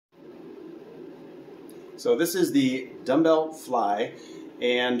So this is the Dumbbell Fly,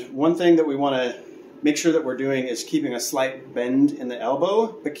 and one thing that we want to make sure that we're doing is keeping a slight bend in the elbow,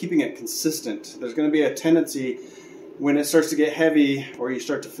 but keeping it consistent. There's going to be a tendency when it starts to get heavy or you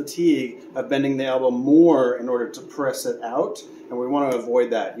start to fatigue of bending the elbow more in order to press it out, and we want to avoid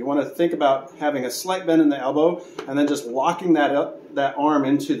that. You want to think about having a slight bend in the elbow and then just locking that arm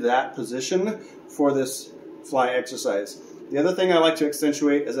into that position for this fly exercise. The other thing I like to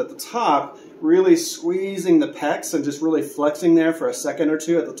accentuate is at the top, really squeezing the pecs and just really flexing there for a second or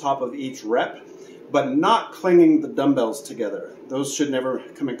two at the top of each rep, but not clinging the dumbbells together. Those should never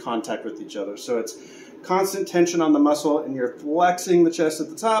come in contact with each other. So it's constant tension on the muscle, and you're flexing the chest at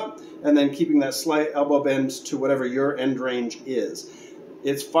the top and then keeping that slight elbow bend to whatever your end range is.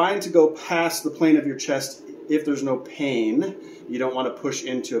 It's fine to go past the plane of your chest if there's no pain. You don't want to push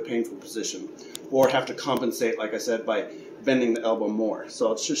into a painful position or have to compensate, like I said, by bending the elbow more. So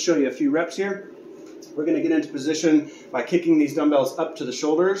I'll just show you a few reps here. We're going to get into position by kicking these dumbbells up to the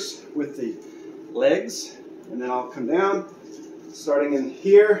shoulders with the legs, and then I'll come down, starting in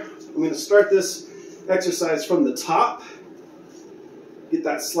here. I'm going to start this exercise from the top, get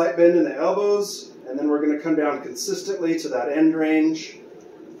that slight bend in the elbows, and then we're going to come down consistently to that end range,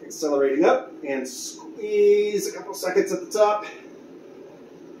 accelerating up and squeeze a couple seconds at the top.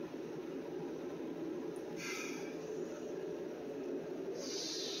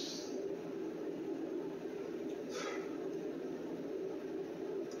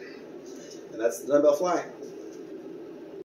 And that's the Dumbbell Fly.